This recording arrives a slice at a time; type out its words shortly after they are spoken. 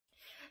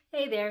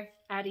Hey there,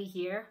 Addie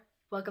here.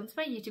 Welcome to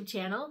my YouTube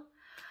channel.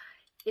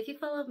 If you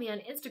followed me on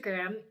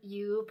Instagram,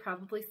 you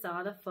probably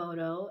saw the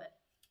photo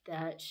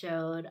that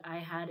showed I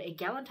had a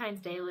Galentine's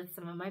Day with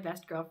some of my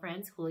best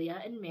girlfriends,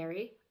 Julia and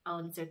Mary. I'll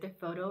insert their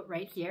photo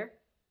right here.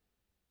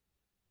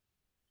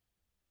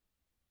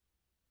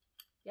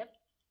 Yep,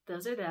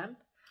 those are them.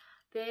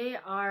 They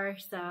are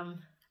some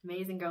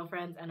amazing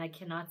girlfriends and I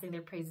cannot sing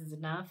their praises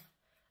enough.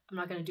 I'm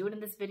not going to do it in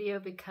this video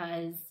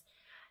because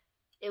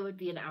it would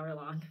be an hour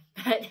long,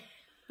 but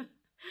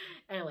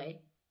anyway,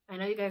 I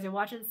know you guys are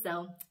watching,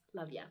 so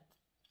love ya.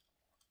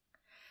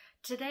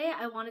 Today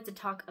I wanted to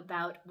talk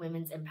about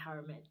women's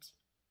empowerment.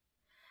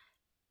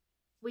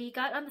 We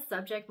got on the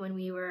subject when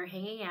we were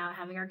hanging out,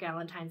 having our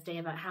Galentine's Day,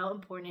 about how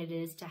important it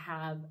is to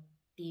have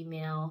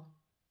female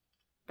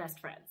best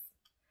friends.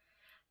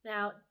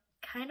 Now,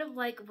 kind of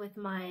like with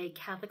my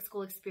Catholic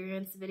school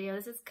experience video,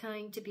 this is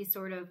going to be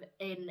sort of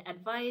an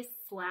advice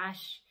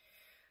slash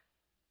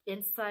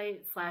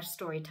insight slash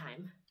story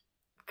time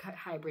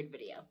hybrid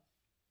video.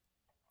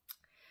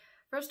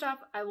 First off,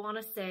 I want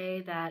to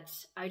say that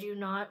I do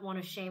not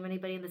want to shame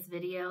anybody in this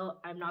video.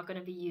 I'm not going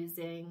to be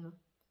using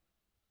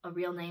a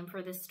real name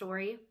for this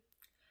story.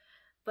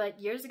 But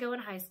years ago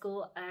in high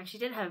school, I actually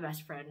did have a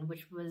best friend,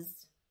 which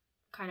was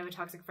kind of a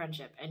toxic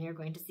friendship, and you're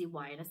going to see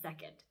why in a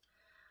second.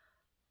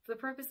 For the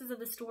purposes of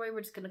the story,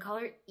 we're just going to call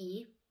her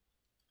E.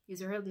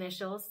 Use her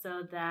initials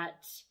so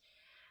that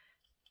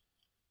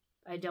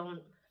I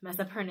don't mess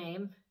up her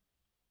name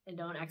and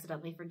don't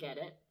accidentally forget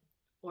it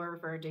or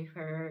refer to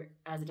her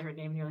as a different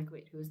name and you're like,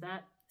 wait, who's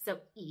that? So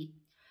E.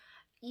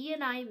 E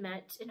and I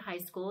met in high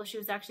school. She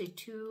was actually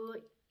 2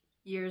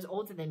 years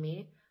older than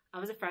me. I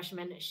was a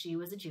freshman, she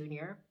was a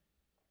junior.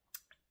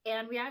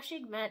 And we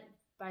actually met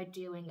by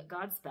doing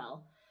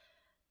Godspell.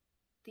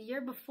 The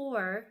year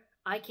before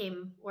I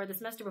came, or the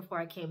semester before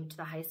I came to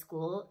the high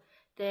school,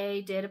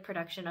 they did a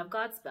production of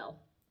Godspell.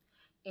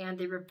 And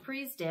they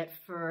reprised it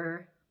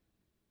for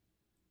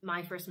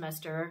my first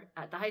semester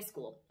at the high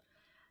school.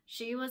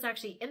 She was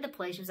actually in the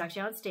play. She was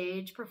actually on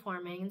stage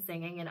performing and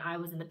singing, and I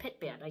was in the pit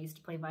band. I used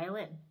to play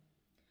violin.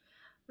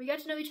 We got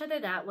to know each other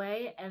that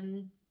way,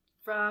 and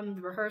from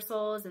the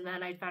rehearsals, and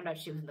then I found out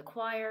she was in the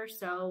choir,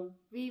 so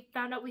we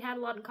found out we had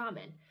a lot in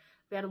common.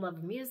 We had a love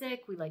of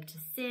music, we liked to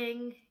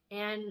sing,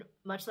 and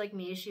much like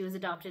me, she was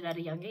adopted at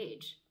a young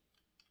age.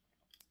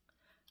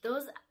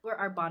 Those were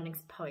our bonding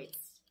points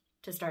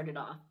to start it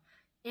off.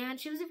 And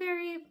she was a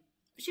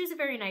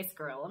very nice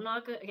girl. I'm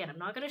not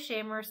going to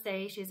shame her,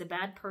 say she's a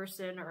bad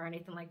person or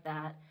anything like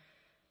that.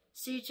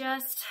 She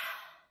just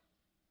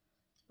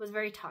was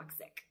very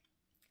toxic.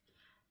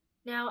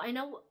 Now, I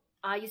know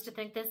I used to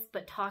think this,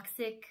 but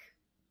toxic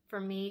for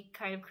me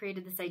kind of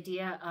created this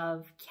idea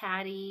of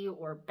catty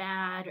or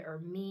bad or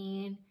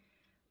mean,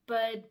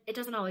 but it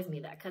doesn't always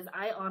mean that because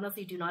I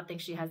honestly do not think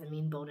she has a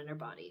mean bone in her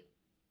body.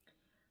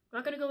 I'm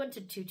not going to go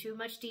into too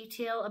much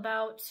detail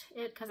about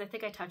it because I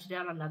think I touched it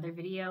on another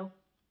video.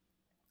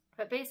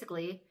 But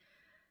basically,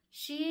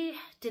 she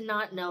did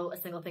not know a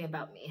single thing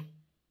about me.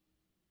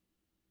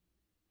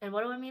 And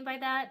what do I mean by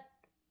that?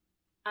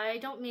 I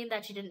don't mean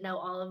that she didn't know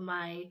all of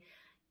my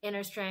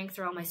inner strengths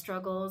or all my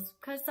struggles,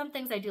 because some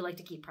things I do like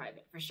to keep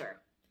private, for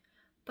sure.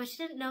 But she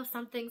didn't know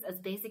some things as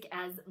basic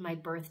as my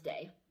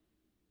birthday.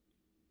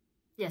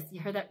 Yes,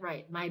 you heard that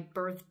right, my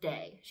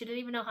birthday. She didn't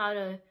even know how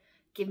to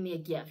give me a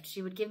gift.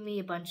 She would give me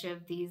a bunch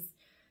of these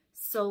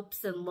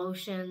soaps and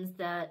lotions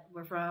that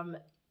were from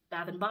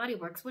Bath & Body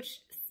Works,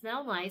 which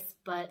smell nice,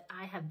 but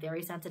I have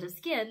very sensitive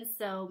skin,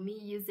 so me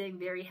using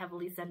very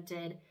heavily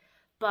scented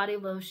body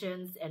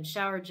lotions and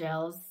shower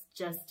gels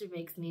just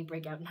makes me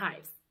break out in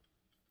hives.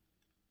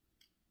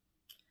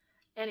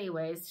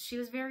 Anyways, she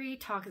was very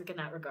toxic in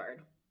that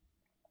regard.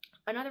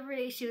 Another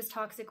way she was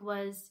toxic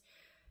was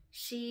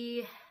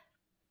she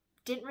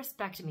didn't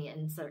respect me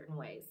in certain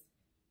ways.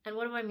 And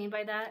what do I mean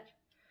by that?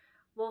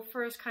 Well,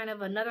 first, kind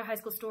of another high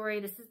school story.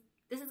 This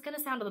is going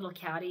to sound a little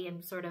catty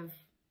and sort of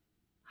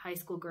high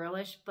school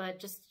girlish, but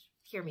just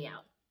hear me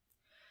out.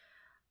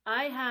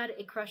 I had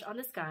a crush on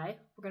this guy.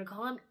 We're going to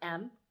call him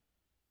M.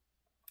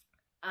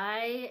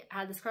 I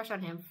had this crush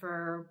on him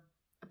for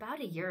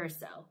about a year or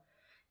so.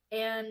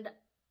 And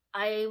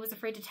I was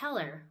afraid to tell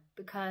her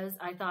because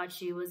I thought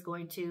she was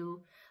going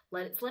to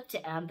let it slip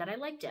to M that I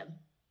liked him.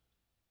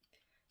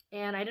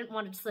 And I didn't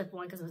want it to slip,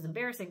 one, because it was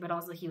embarrassing, but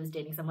also he was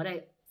dating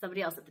somebody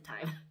else at the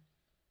time.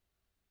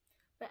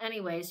 But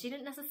anyways, she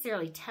didn't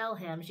necessarily tell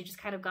him. She just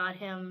kind of got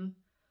him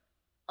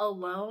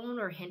alone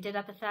or hinted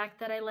at the fact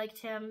that I liked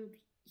him.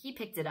 He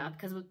picked it up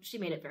because she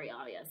made it very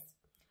obvious.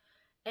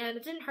 And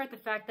it didn't hurt the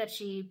fact that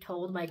she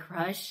told my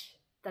crush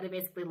that I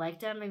basically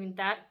liked him. I mean,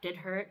 that did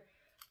hurt.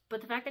 But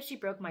the fact that she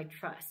broke my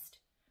trust.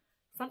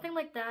 Something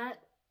like that,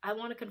 I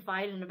want to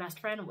confide in a best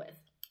friend with.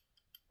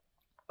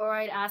 Or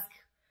I'd ask,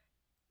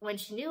 when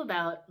she knew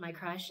about my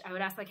crush, I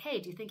would ask like, hey,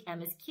 do you think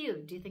M is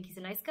cute? Do you think he's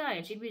a nice guy?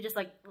 And she'd be just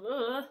like,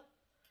 ugh.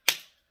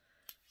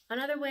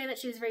 Another way that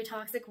she was very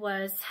toxic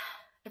was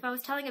if I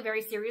was telling a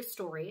very serious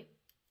story.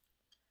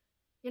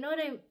 You know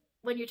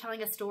when you're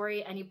telling a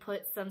story and you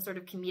put some sort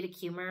of comedic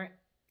humor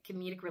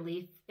comedic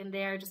relief in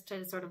there just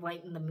to sort of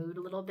lighten the mood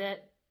a little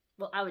bit.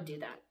 Well, I would do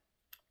that.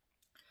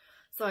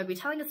 So I'd be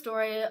telling a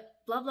story,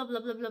 blah, blah,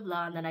 blah, blah, blah,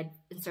 blah, and then I'd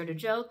insert a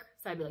joke.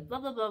 So I'd be like, blah,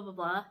 blah, blah, blah,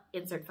 blah,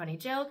 insert funny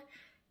joke.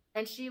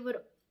 And she would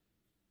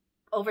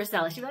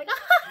oversell it. She'd be like,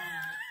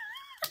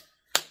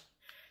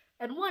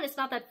 and one, it's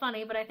not that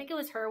funny, but I think it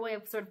was her way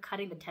of sort of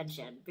cutting the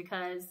tension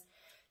because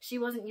she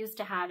wasn't used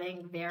to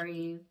having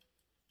very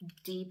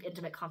deep,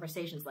 intimate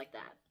conversations like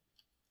that.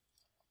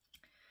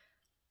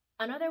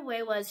 Another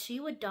way was she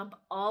would dump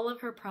all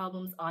of her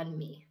problems on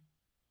me.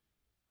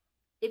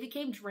 It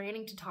became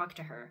draining to talk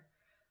to her.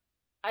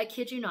 I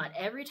kid you not,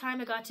 every time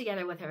I got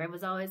together with her, it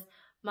was always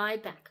my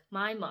back,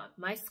 my mom,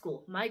 my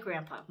school, my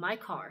grandpa, my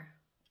car.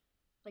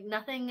 Like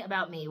nothing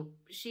about me.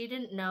 She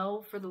didn't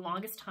know for the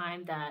longest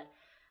time that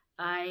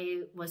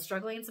I was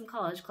struggling in some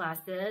college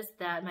classes,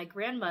 that my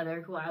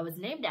grandmother, who I was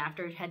named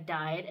after, had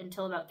died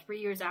until about 3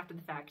 years after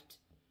the fact.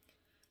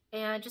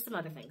 And just some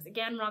other things.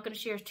 Again, I'm not going to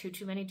share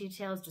too many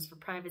details just for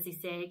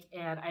privacy's sake,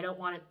 and I don't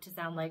want it to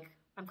sound like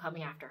I'm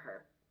coming after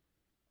her.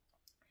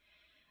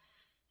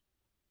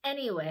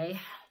 Anyway,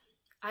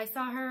 I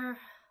saw her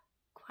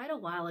quite a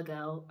while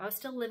ago. I was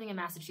still living in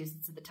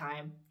Massachusetts at the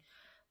time,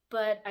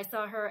 but I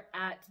saw her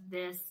at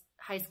this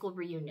high school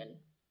reunion.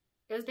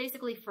 It was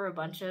basically for a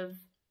bunch of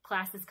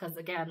classes because,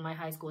 again, my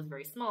high school was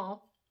very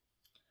small.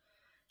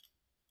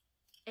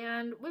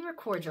 And we were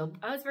cordial.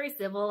 I was very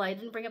civil. I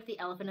didn't bring up the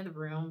elephant in the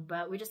room,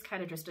 but we just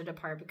kind of drifted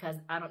apart because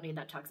I don't need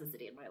that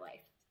toxicity in my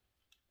life.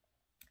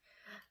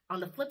 On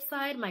the flip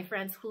side, my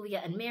friends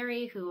Julia and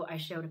Mary, whom I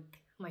showed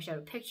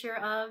a picture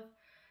of,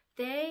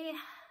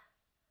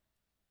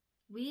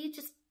 we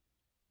just,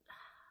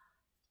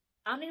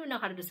 I don't even know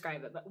how to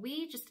describe it, but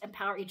we just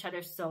empower each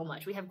other so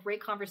much. We have great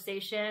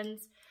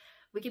conversations.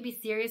 We can be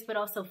serious, but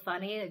also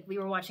funny. Like we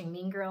were watching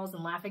Mean Girls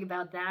and laughing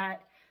about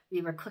that.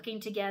 We were cooking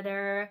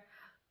together.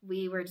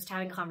 We were just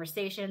having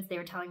conversations. They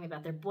were telling me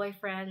about their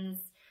boyfriends.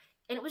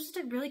 And it was just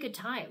a really good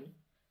time.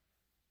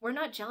 We're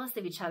not jealous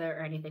of each other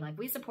or anything. Like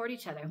we support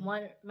each other.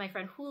 My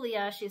friend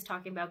Julia, she's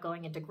talking about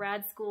going into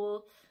grad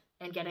school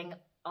and getting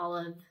all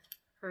of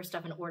her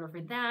stuff in order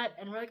for that.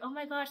 And we're like, oh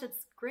my gosh,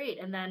 that's great.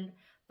 And then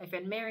my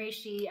friend Mary,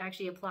 she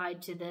actually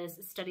applied to this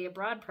study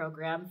abroad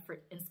program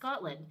in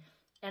Scotland.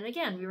 And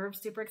again, we were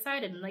super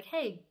excited and like,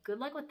 hey, good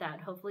luck with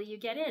that. Hopefully you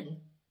get in.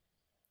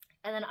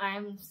 And then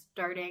I'm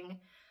starting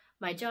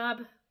my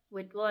job.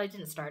 Well, I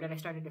didn't start it. I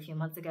started a few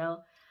months ago,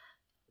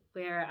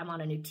 where I'm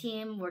on a new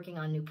team, working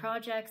on new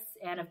projects,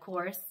 and of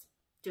course,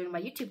 doing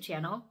my YouTube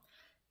channel.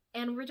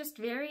 And we're just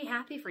very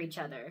happy for each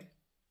other.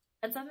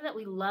 And something that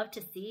we love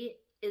to see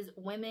is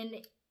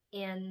women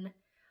in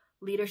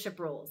leadership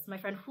roles. My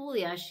friend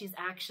Julia, she's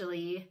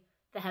actually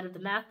the head of the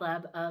math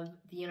lab of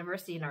the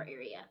university in our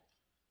area.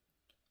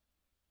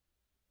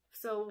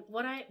 So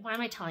why am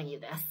I telling you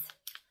this?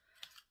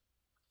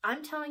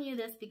 I'm telling you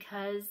this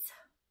because,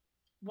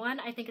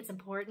 one, I think it's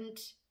important,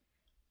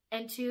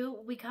 and two,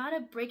 we gotta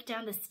break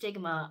down the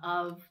stigma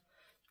of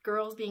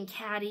girls being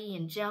catty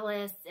and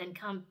jealous and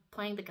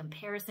playing the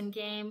comparison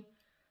game.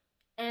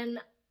 And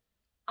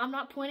I'm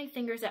not pointing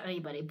fingers at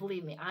anybody,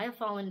 believe me. I have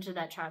fallen into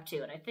that trap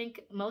too, and I think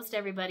most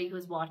everybody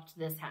who's watched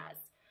this has.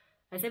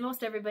 I say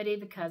most everybody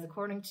because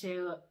according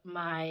to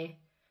my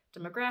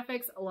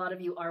demographics, a lot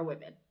of you are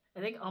women. I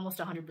think almost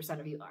 100%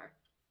 of you are.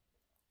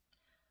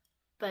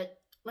 But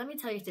let me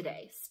tell you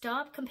today,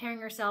 stop comparing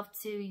yourself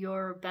to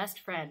your best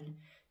friend,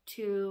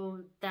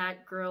 to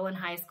that girl in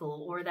high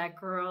school, or that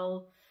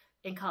girl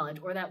in college,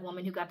 or that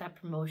woman who got that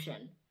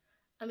promotion.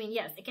 I mean,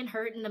 yes, it can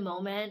hurt in the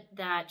moment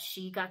that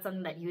she got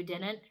something that you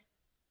didn't,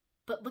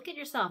 but look at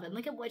yourself and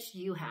look at what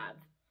you have.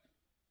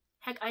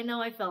 Heck, I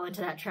know I fell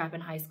into that trap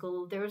in high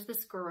school. There was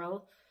this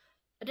girl,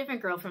 a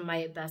different girl from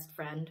my best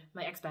friend,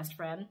 my ex-best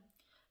friend,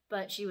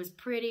 but she was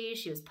pretty,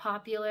 she was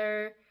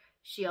popular,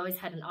 she always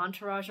had an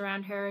entourage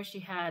around her. She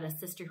had a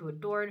sister who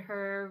adored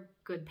her,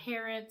 good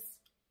parents.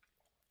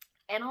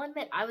 And I'll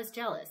admit, I was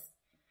jealous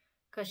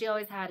because she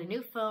always had a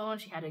new phone.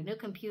 She had a new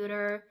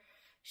computer.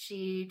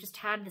 She just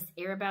had this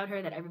air about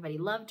her that everybody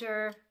loved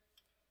her.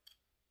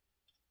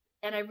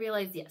 And I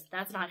realized, yes,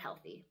 that's not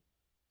healthy.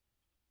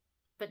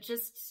 But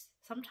just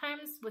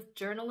sometimes with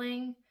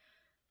journaling,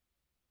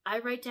 I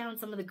write down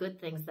some of the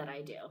good things that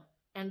I do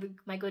and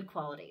my good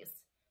qualities.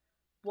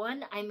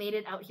 One, I made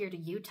it out here to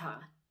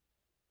Utah.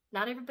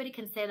 Not everybody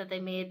can say that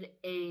they made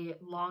a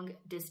long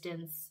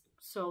distance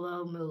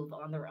solo move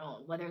on their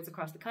own, whether it's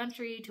across the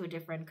country, to a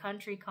different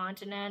country,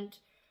 continent,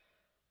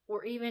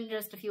 or even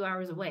just a few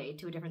hours away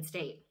to a different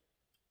state.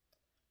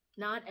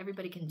 Not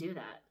everybody can do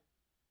that,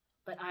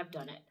 but I've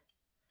done it.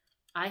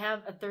 I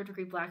have a 3rd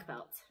degree black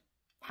belt.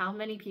 How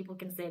many people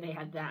can say they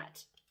had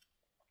that?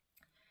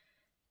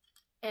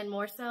 And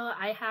more so,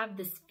 I have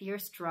this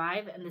fierce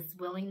drive and this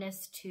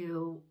willingness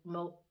to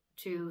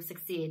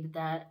succeed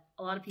that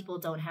a lot of people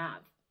don't have.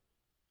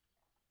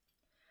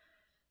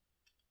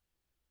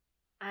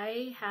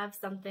 I have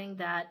something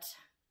that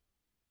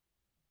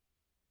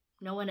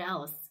no one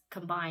else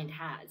combined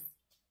has,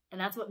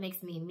 and that's what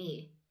makes me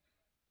me.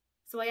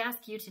 So I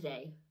ask you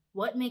today,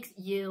 what makes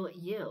you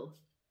you?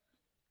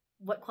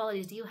 what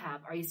qualities do you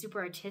have? Are you super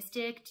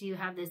artistic? Do you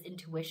have this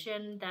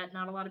intuition that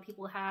not a lot of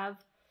people have?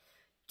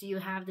 Do you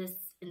have this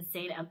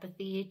insane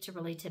empathy to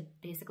relate to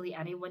basically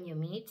anyone you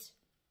meet?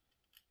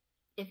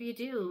 If you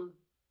do,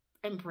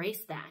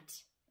 embrace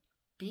that.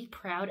 Be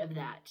proud of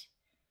that.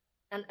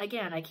 And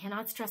again, I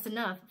cannot stress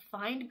enough,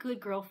 find good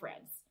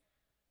girlfriends.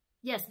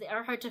 Yes, they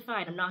are hard to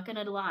find, I'm not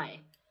gonna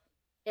lie.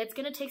 It's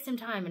gonna take some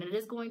time, and it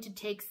is going to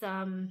take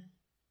some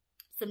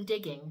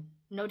digging,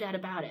 no doubt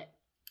about it.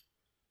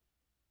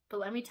 But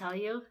let me tell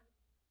you,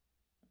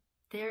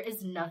 there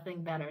is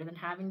nothing better than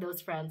having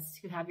those friends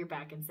who have your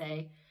back and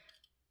say,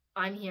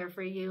 I'm here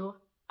for you,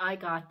 I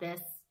got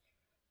this,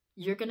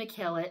 you're gonna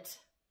kill it,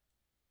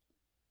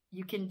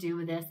 you can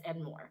do this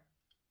and more.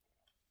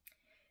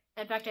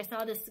 In fact, I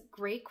saw this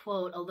great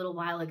quote a little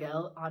while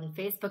ago on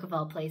Facebook of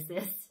all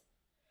places,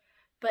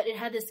 but it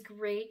had this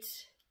great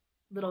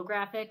little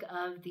graphic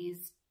of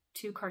these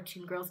two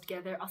cartoon girls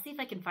together. I'll see if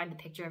I can find the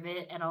picture of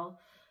it and I'll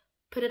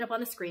put it up on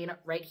the screen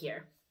right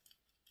here.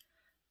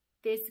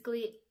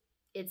 Basically,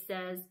 it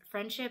says,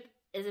 friendship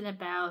isn't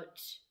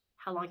about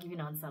how long you've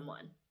known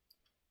someone.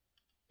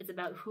 It's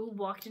about who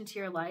walked into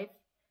your life,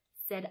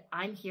 said,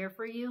 I'm here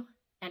for you,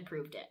 and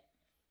proved it.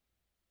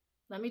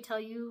 Let me tell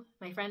you,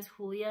 my friends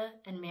Julia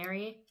and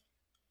Mary,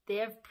 they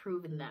have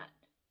proven that.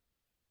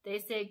 They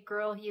say,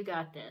 girl, you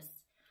got this.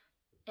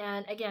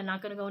 And again,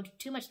 not going to go into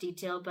too much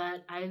detail,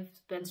 but I've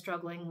been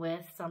struggling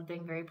with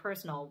something very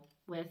personal,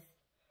 with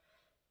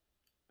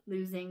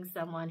losing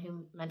someone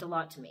who meant a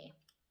lot to me.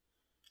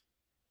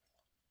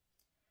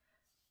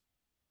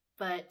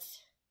 But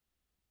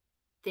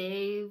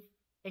they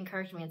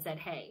encouraged me and said,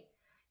 hey,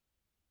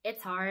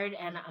 it's hard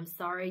and I'm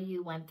sorry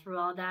you went through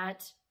all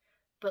that,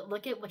 but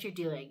look at what you're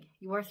doing.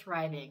 You're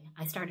thriving.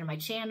 I started my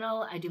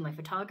channel. I do my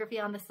photography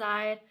on the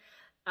side.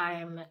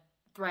 I'm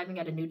thriving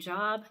at a new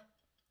job.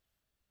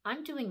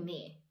 I'm doing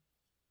me.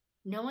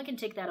 No one can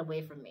take that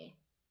away from me.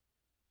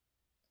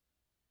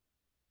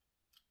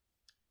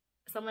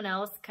 Someone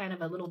else, kind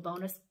of a little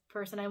bonus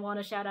person I want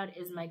to shout out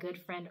is my good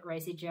friend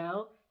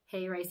Ryceejo.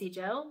 Hey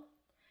Ryceejo.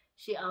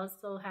 She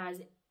also has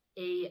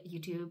a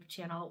YouTube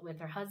channel with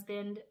her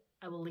husband.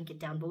 I will link it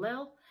down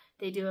below.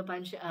 They do a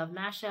bunch of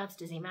mashups,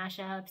 Disney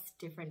mashups,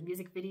 different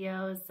music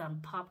videos,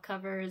 some pop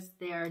covers.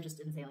 They are just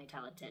insanely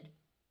talented.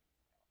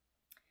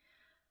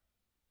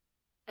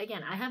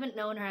 Again, I haven't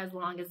known her as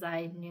long as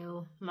I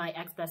knew my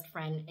ex-best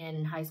friend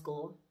in high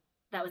school.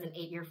 That was an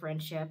 8-year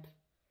friendship.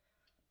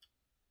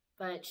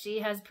 But she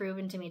has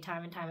proven to me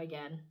time and time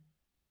again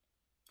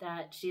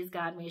that she's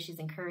got me, she's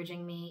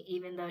encouraging me,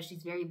 even though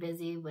she's very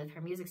busy with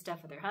her music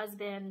stuff with her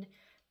husband,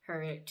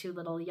 her 2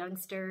 little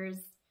youngsters,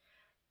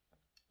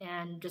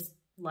 and just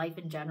life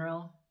in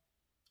general.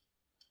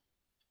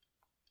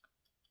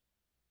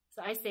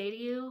 So I say to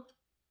you,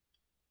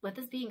 let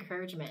this be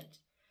encouragement.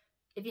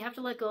 If you have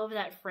to let go of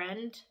that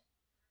friend,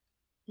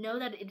 know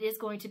that it is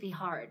going to be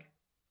hard.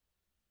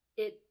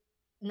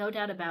 No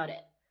doubt about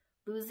it.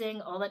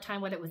 Losing all that time,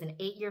 whether it was an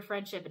 8-year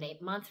friendship, an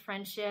 8-month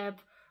friendship,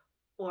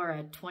 or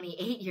a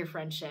 28-year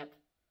friendship,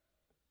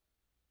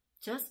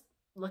 just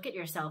look at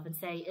yourself and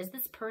say, is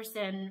this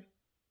person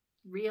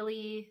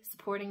really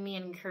supporting me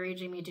and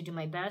encouraging me to do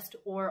my best,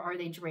 or are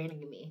they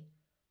draining me?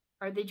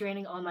 Are they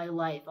draining all my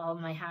life, all of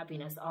my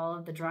happiness, all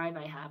of the drive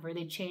I have? Are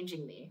they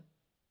changing me?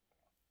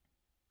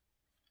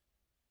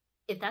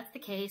 If that's the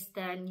case,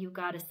 then you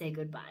gotta say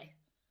goodbye.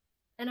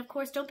 And of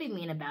course, don't be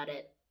mean about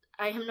it.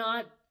 I am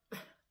not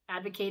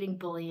advocating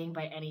bullying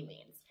by any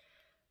means,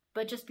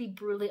 but just be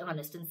brutally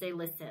honest and say,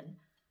 listen,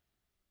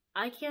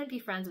 I can't be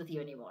friends with you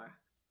anymore.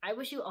 I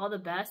wish you all the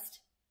best,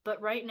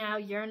 but right now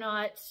you're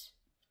not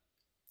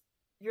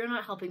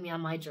helping me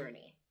on my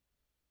journey.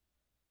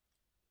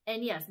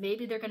 And yes,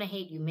 maybe they're gonna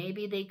hate you.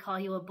 Maybe they call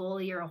you a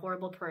bully or a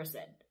horrible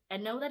person.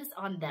 And know that it's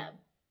on them.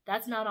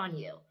 That's not on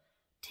you.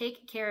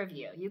 Take care of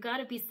you. You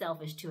gotta be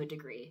selfish to a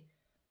degree.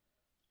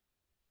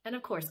 And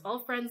of course, all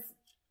friends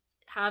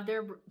have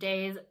their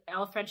days.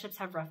 All friendships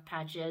have rough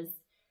patches.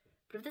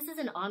 But if this is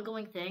an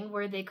ongoing thing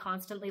where they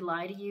constantly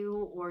lie to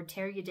you or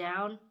tear you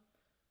down,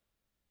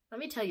 let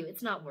me tell you,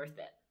 it's not worth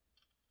it.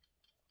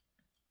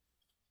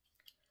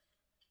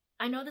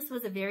 I know this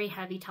was a very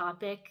heavy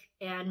topic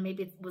and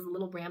maybe it was a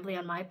little rambly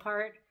on my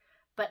part,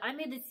 but I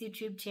made this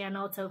YouTube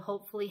channel to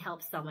hopefully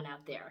help someone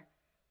out there.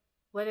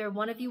 Whether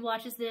one of you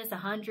watches this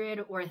 100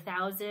 or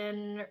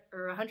 1,000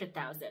 or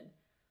 100,000,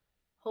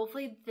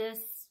 hopefully this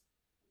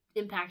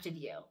impacted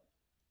you.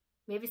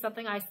 Maybe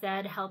something I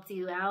said helped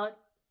you out,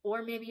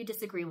 or maybe you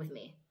disagree with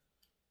me.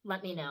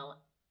 Let me know.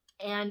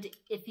 And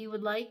if you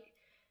would like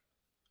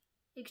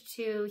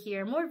to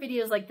hear more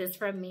videos like this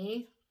from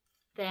me,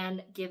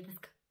 then give this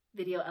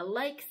video a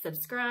like,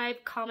 subscribe,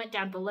 comment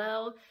down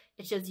below.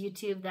 It shows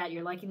YouTube that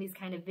you're liking these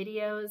kind of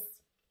videos.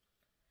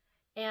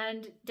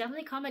 And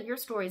definitely comment your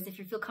stories if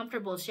you feel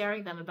comfortable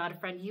sharing them about a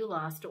friend you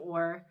lost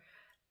or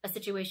a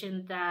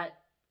situation that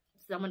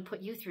someone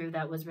put you through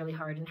that was really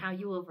hard and how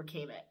you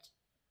overcame it.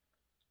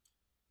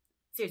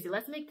 Seriously,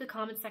 let's make the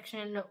comment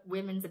section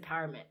women's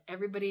empowerment.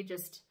 Everybody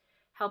just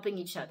helping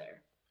each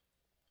other.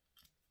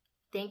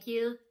 Thank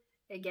you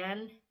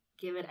again.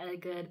 give it a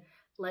good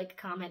like,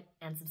 comment,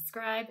 and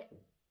subscribe,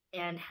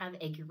 and have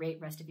a great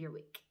rest of your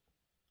week.